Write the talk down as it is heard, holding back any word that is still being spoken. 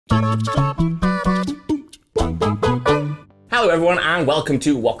Hello everyone and welcome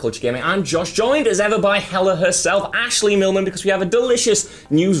to WhatCulture Gaming. I'm Josh, joined as ever by Hella herself, Ashley Millman, because we have a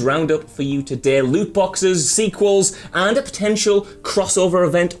delicious news roundup for you today. Loot boxes, sequels, and a potential crossover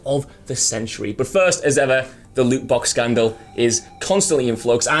event of the century. But first, as ever, the loot box scandal is constantly in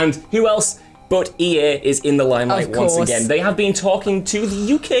flux, and who else but EA is in the limelight once again. They have been talking to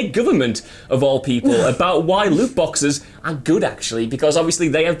the UK government, of all people, about why loot boxes are good, actually, because obviously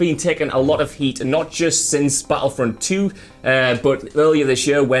they have been taking a lot of heat, and not just since Battlefront 2, but earlier this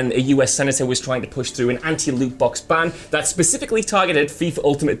year when a US senator was trying to push through an anti-loot box ban that specifically targeted FIFA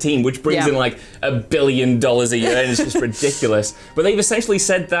Ultimate Team, which brings in like $1 billion a year, and it's just ridiculous. But they've essentially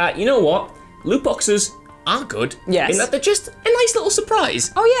said that, you know what, loot boxes are good. Yes. In that they're just a nice little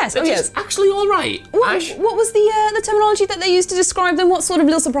surprise. Oh yes, they're just actually all right. What was the terminology that they used to describe them? What sort of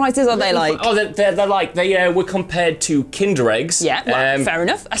little surprises are they like? Oh, they're like, they were compared to Kinder Eggs. Yeah, well, fair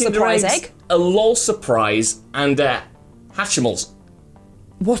enough. A surprise egg. A lol surprise, and Hatchimals.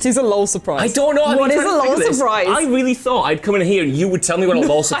 What is a lol surprise? I don't know. What is a lol surprise? I really thought I'd come in here and you would tell me what a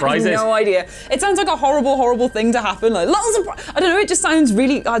lol surprise is. I have no idea. It sounds like a horrible, horrible thing to happen. Like lol surprise. I don't know. It just sounds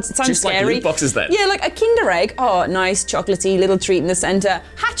really. It sounds just scary. Like loot boxes then. Yeah, like a Kinder Egg. Oh, nice, chocolatey little treat in the center.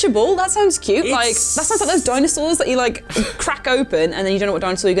 Hatchable. That sounds cute. Like that sounds like those dinosaurs that you like crack open and then you don't know what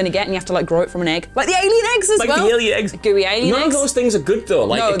dinosaur you're going to get and you have to like grow it from an egg. Like the alien eggs as well. Like the alien eggs. Gooey alien eggs. None of those things are good though.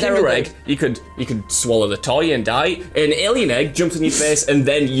 Like no, a Kinder Egg, you could swallow the toy and die. An alien egg jumps in your face and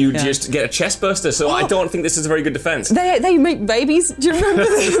then you just get a chest burster, so I don't think this is a very good defense. They make babies. Do you remember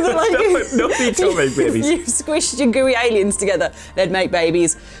this? Like, no, they don't make babies. You squished your gooey aliens together, they'd make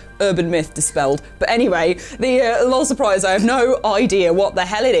babies. Urban myth dispelled. But anyway, the lol surprise, I have no idea what the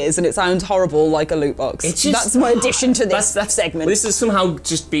hell it is, and it sounds horrible like a loot box. It's just, that's my addition to this segment. This is somehow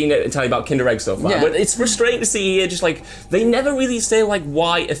just being entirely about Kinder Egg stuff, man. But it's frustrating to see here, just like, they never really say like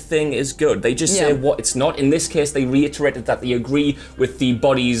why a thing is good. They just say what it's not. In this case, they reiterated that they agree with the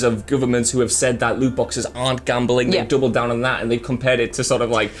bodies of governments who have said that loot boxes aren't gambling. They've doubled down on that, and they've compared it to sort of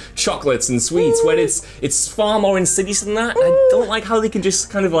like chocolates and sweets, when it's far more insidious than that. I don't like how they can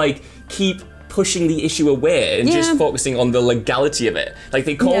just kind of like keep pushing the issue away and just focusing on the legality of it. Like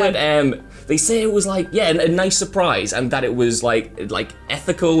they call it, they say it was like, a nice surprise, and that it was like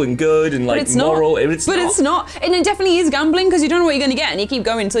ethical and good and like moral. It's not. And it definitely is gambling because you don't know what you're going to get and you keep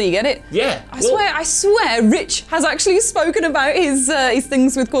going until you get it. Yeah. I swear Rich has actually spoken about his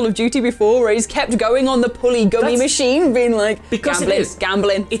things with Call of Duty before, where he's kept going on the pulley gummy machine, being like, because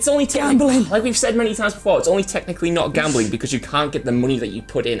gambling. It's only gambling. Like we've said many times before, it's only technically not gambling because you can't get the money that you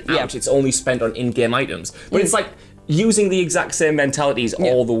put in out. It's only spent on in-game items. But it's like using the exact same mentalities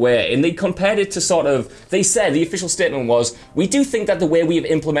all the way. And they compared it to sort of, they said, the official statement was, we do think that the way we have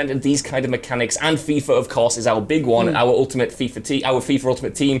implemented these kind of mechanics, and FIFA of course is our big one, our FIFA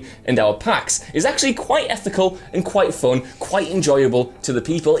Ultimate Team and our packs, is actually quite ethical and quite fun, quite enjoyable to the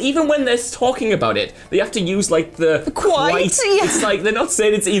people. Even when they're talking about it, they have to use like the quite. It's like, they're not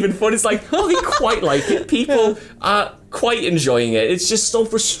saying it's even fun, it's like, oh, they quite like it. People are quite enjoying it. It's just so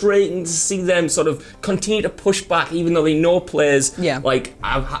frustrating to see them sort of continue to push back, even though they know players like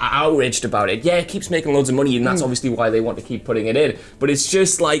are outraged about it. Yeah, it keeps making loads of money, and that's obviously why they want to keep putting it in. But it's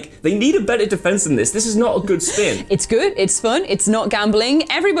just like, they need a better defense than this. This is not a good spin. It's good, it's fun, it's not gambling,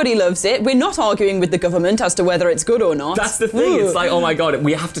 everybody loves it. We're not arguing with the government as to whether it's good or not. That's the thing. It's like, oh my god,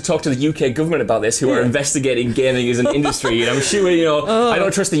 we have to talk to the UK government about this, who are investigating gaming as an industry. And I'm sure, you know, I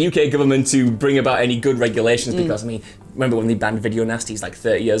don't trust the UK government to bring about any good regulations because, I mean, remember when they banned video nasties like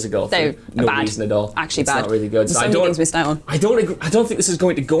 30 years ago for no reason at all? Actually it's bad. Not really good. So many things missed out on. I don't think this is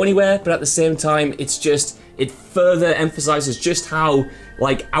going to go anywhere, but at the same time, it's just, it further emphasizes just how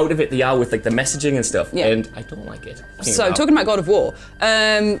like out of it they are with like the messaging and stuff, and I don't like it. So talking about God of War,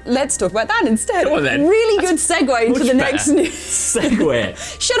 let's talk about that instead. Come on then. Really good segue into the next news.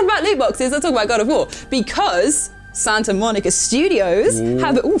 Segue. Shut up about loot boxes, let's talk about God of War, because Santa Monica Studios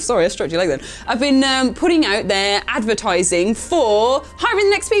have, sorry, I stroked your leg then, have been putting out their advertising for hiring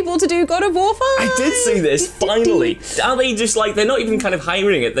the next people to do God of War 5. I did see this, finally. Are they just like, they're not even kind of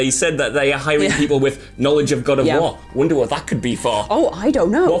hiring it, they said that they are hiring people with knowledge of God of War. Wonder what that could be for. Oh, I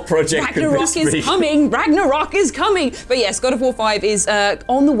don't know. What project could this be? Ragnarok is coming, Ragnarok is coming. But yes, God of War 5 is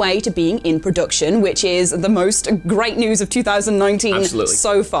on the way to being in production, which is the most great news of 2019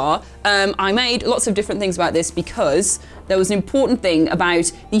 so far. I made lots of different things about this because there was an important thing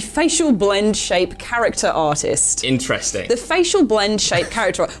about the facial blend shape character artist. Interesting. The facial blend shape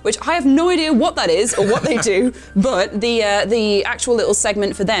character, which I have no idea what that is or what they do, but the actual little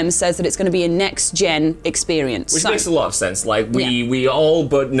segment for them says that it's going to be a next-gen experience. Which makes a lot of sense. Like, we all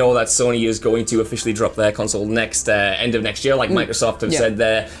but know that Sony is going to officially drop their console next end of next year. Like Microsoft have said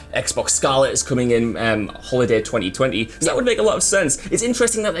their Xbox Scarlet is coming in holiday 2020. So that would make a lot of sense. It's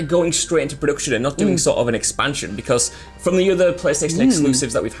interesting that they're going straight into production and not doing sort of an expansion, because from the other PlayStation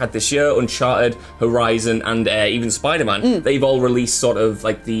exclusives that we've had this year, Uncharted, Horizon, and even Spider-Man, they've all released sort of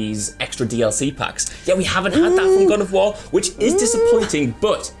like these extra DLC packs. Yeah, we haven't had that from God of War, which is disappointing,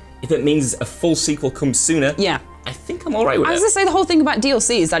 but if it means a full sequel comes sooner, I think I'm alright with it. As I say, the whole thing about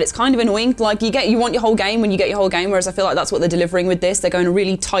DLC is that it's kind of annoying. Like, you want your whole game when you get your whole game, whereas I feel like that's what they're delivering with this. They're going a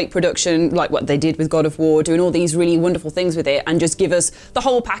really tight production, like what they did with God of War, doing all these really wonderful things with it, and just give us the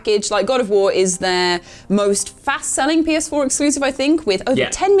whole package. Like, God of War is their most fast-selling PS4 exclusive, I think, with over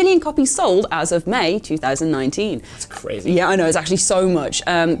 10 million copies sold as of May 2019. That's crazy. Yeah, I know, it's actually so much.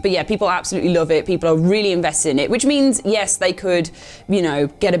 But yeah, people absolutely love it. People are really invested in it, which means, yes, they could, you know,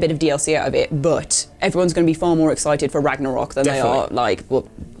 get a bit of DLC out of it, but everyone's going to be far more excited for Ragnarok than they are, like,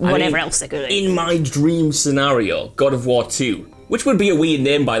 whatever else they're going to do. In my dream scenario, God of War 2, which would be a weird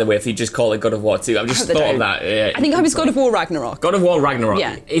name, by the way, if you just call it God of War 2. I've just thought of that. I think I hope it's God of War Ragnarok. God of War Ragnarok.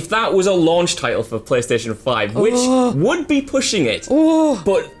 Yeah. If that was a launch title for PlayStation 5, which would be pushing it,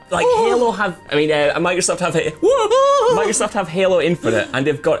 but like Halo have, I mean, Microsoft have Halo Infinite, and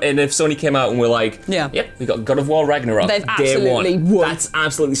if Sony came out and were like, yep, we got God of War Ragnarok, they've day absolutely one. won. That's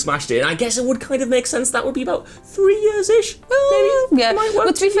absolutely smashed it, and I guess it would kind of make sense. That would be about 3 years-ish, maybe. Yeah.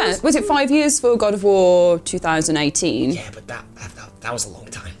 Well, to be fair, was it 5 years for God of War 2018? Yeah, but that was a long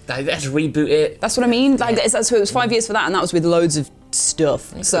time. They had to reboot it. That's what I mean. Like, so it was 5 years for that, and that was with loads of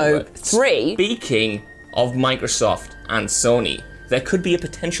stuff. So 3. Speaking of Microsoft and Sony, there could be a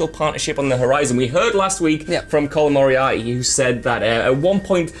potential partnership on the horizon. We heard last week from Colin Moriarty, who said that at one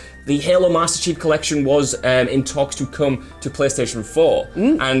point the Halo Master Chief Collection was in talks to come to PlayStation 4.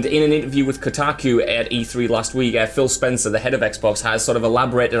 And in an interview with Kotaku at E3 last week, Phil Spencer, the head of Xbox, has sort of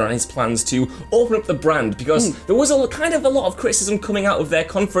elaborated on his plans to open up the brand, because there was kind of a lot of criticism coming out of their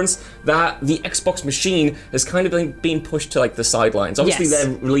conference that the Xbox machine has kind of been pushed to like the sidelines. Obviously, they're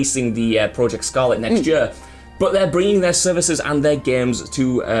releasing the Project Scarlet next year, but they're bringing their services and their games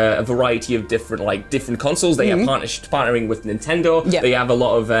to a variety of different consoles. They are partnering with Nintendo. They have a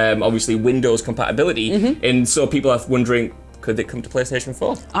lot of obviously Windows compatibility, and so people are wondering, could they come to PlayStation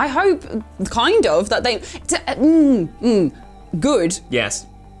 4? I hope, kind of, that they good. Yes.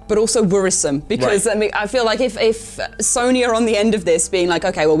 But also worrisome, because I mean, I feel like if Sony are on the end of this being like,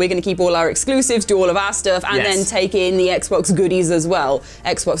 okay, well, we're going to keep all our exclusives, do all of our stuff, and then take in the Xbox goodies as well,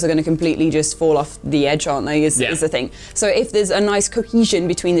 Xbox are going to completely just fall off the edge, aren't they, is the thing. So if there's a nice cohesion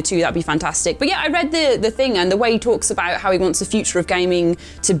between the two, that'd be fantastic. But yeah, I read the thing, and the way he talks about how he wants the future of gaming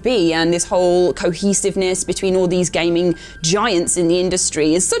to be, and this whole cohesiveness between all these gaming giants in the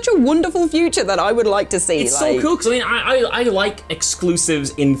industry is such a wonderful future that I would like to see. It's so cool, because I mean, I like exclusives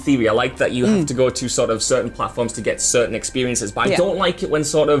in theory. I like that you have to go to sort of certain platforms to get certain experiences, but I don't like it when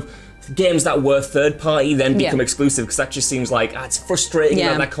sort of games that were third party then become exclusive, because that just seems like it's frustrating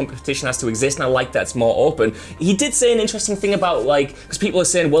that competition has to exist, and I like that it's more open. He did say an interesting thing about, like, because people are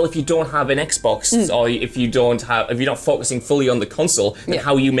saying, well, if you don't have an Xbox or if you're not focusing fully on the console, then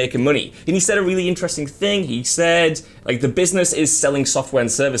how are you making money? And he said a really interesting thing. He said, like, the business is selling software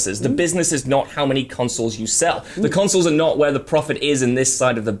and services. The business is not how many consoles you sell. The consoles are not where the profit is in this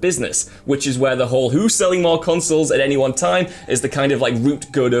side of the business, which is where the whole who's selling more consoles at any one time is the kind of like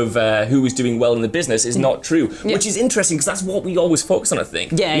root good of who is doing well in the business is not true, which is interesting, because that's what we always focus on, I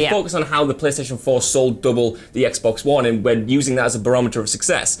think. We focus on how the PlayStation 4 sold double the Xbox One, and we're using that as a barometer of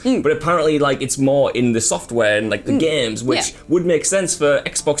success. But apparently, like, it's more in the software and like the games, which would make sense for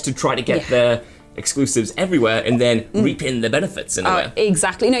Xbox to try to get their exclusives everywhere and then reap in the benefits in a way.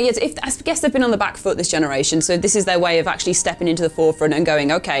 Exactly. No, yes, I guess they've been on the back foot this generation, so this is their way of actually stepping into the forefront and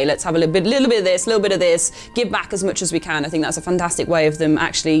going, okay, let's have a little bit of this, a little bit of this, give back as much as we can. I think that's a fantastic way of them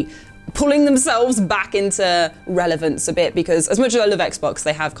actually pulling themselves back into relevance a bit, because as much as I love Xbox,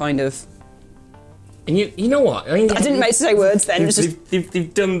 they have kind of... And you know what? I mean, I didn't make to say words then.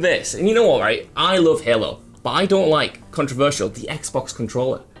 They've done this. And you know what, right? I love Halo, but I don't like, controversial, the Xbox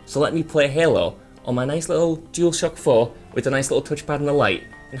controller. So let me play Halo on my nice little DualShock 4 with a nice little touchpad and a light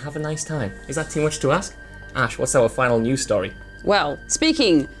and have a nice time. Is that too much to ask? Ash, what's our final news story? Well,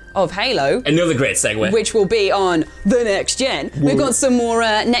 speaking of Halo. Another great segue. Which will be on the next gen. Whoa. We've got some more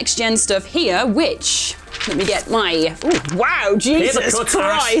next gen stuff here, which, let me get my, ooh, wow, Jesus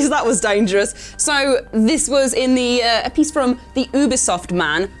Christ, that was dangerous. So this was in the, a piece from the Ubisoft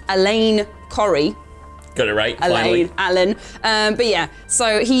man, Alain Corey. Got it right, finally. Alan. But yeah,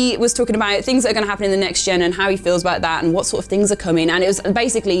 so he was talking about things that are going to happen in the next gen and how he feels about that and what sort of things are coming. And it was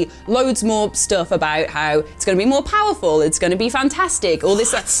basically loads more stuff about how it's going to be more powerful, it's going to be fantastic, all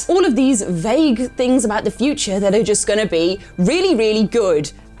this, all of these vague things about the future that are just going to be really, really good.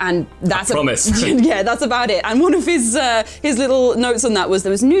 And that's I promise. Yeah, that's about it. And one of his little notes on that was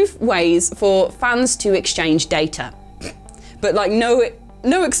there was new ways for fans to exchange data, but like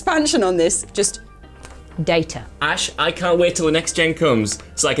no expansion on this, just data. Ash, I can't wait till the next gen comes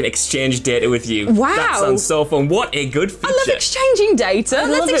so I can exchange data with you. Wow. That sounds so fun. What a good feature. I love exchanging data.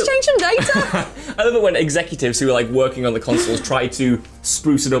 Let's exchange some data. I love it when executives who are like working on the consoles try to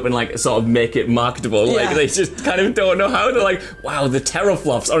spruce it up and like sort of make it marketable. Yeah. Like they just kind of don't know how. They're like, wow, the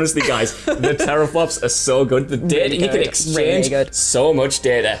teraflops. Honestly, guys, the teraflops are so good. The data, really you can exchange so much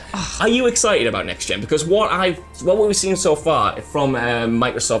data. Are you excited about next gen? Because what we've seen so far from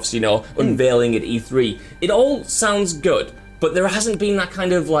Microsoft's, unveiling at E3, it all sounds good, but there hasn't been that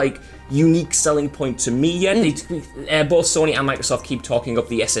kind of like unique selling point to me yet. Both Sony and Microsoft keep talking up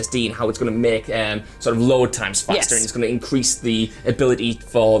the SSD and how it's going to make sort of load times faster, and it's going to increase the ability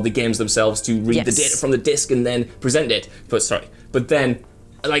for the games themselves to read the data from the disk and then present it. But then,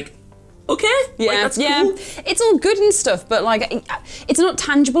 like, okay, yeah, like, that's cool. It's all good and stuff, but like, it's not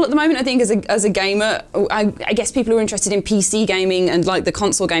tangible at the moment. I think as a gamer, I guess people who are interested in PC gaming and like the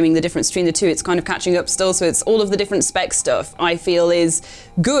console gaming, the difference between the two, it's kind of catching up still. So it's all of the different spec stuff I feel is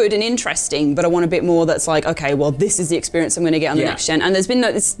good and interesting, but I want a bit more that's like, okay, well, this is the experience I'm going to get on the next gen. And there's been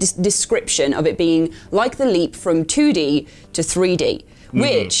this description of it being like the leap from 2D to 3D,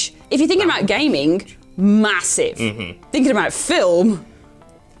 which, if you're thinking about gaming, massive. Thinking about film,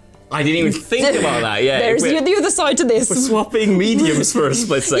 I didn't even think about that, yeah. There's the other side to this. We're swapping mediums for a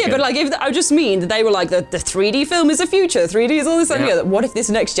split second. Yeah, but like, I just mean that they were like, the 3D film is the future, 3D is all this and the other. What if this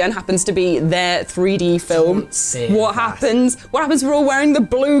next gen happens to be their 3D film? What happens? What happens if we're all wearing the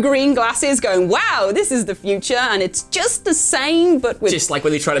blue-green glasses going, wow, this is the future, and it's just the same, but with... Just like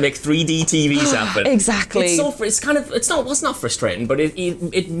when they try to make 3D TVs happen. Exactly. It's not frustrating, but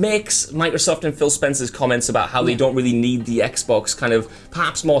it makes Microsoft and Phil Spencer's comments about how they don't really need the Xbox kind of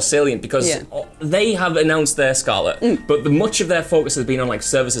perhaps more salient, because they have announced their Scarlet, but much of their focus has been on like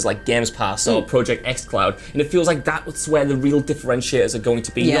services like Games Pass or Project xCloud, and it feels like that's where the real differentiators are going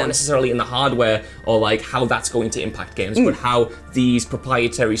to be, not necessarily in the hardware or like how that's going to impact games, but how these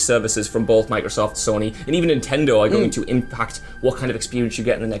proprietary services from both Microsoft, Sony, and even Nintendo are going to impact what kind of experience you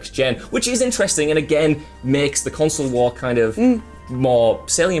get in the next gen, which is interesting and again makes the console war kind of more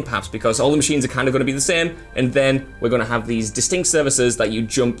salient perhaps, because all the machines are kind of going to be the same, and then we're going to have these distinct services that you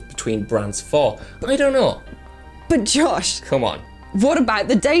jump between brands for. I don't know. But Josh, come on. What about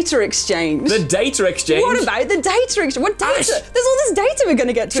the data exchange? The data exchange? What about the data exchange? What data? Ash, there's all this data we're going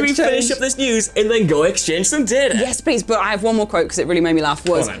to get to exchange. Should we finish up this news and then go exchange some data? Yes, please, but I have one more quote because it really made me laugh.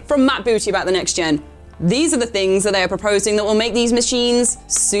 Was from Matt Booty about the next gen. These are the things that they are proposing that will make these machines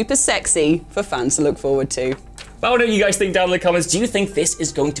super sexy for fans to look forward to. But what do you guys think down in the comments? Do you think this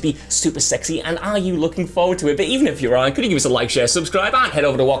is going to be super sexy, and are you looking forward to it? But even if you aren't, could you give us a like, share, subscribe, and head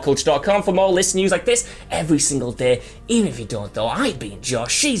over to WhatCulture.com for more list news like this every single day. Even if you don't though, I've been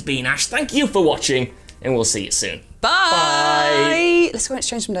Josh, she's been Ash, thank you for watching, and we'll see you soon. Bye! Let's go and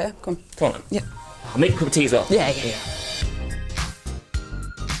exchange some data, come on. Come on then. Yeah. I'll make a cup of tea as well. Yeah.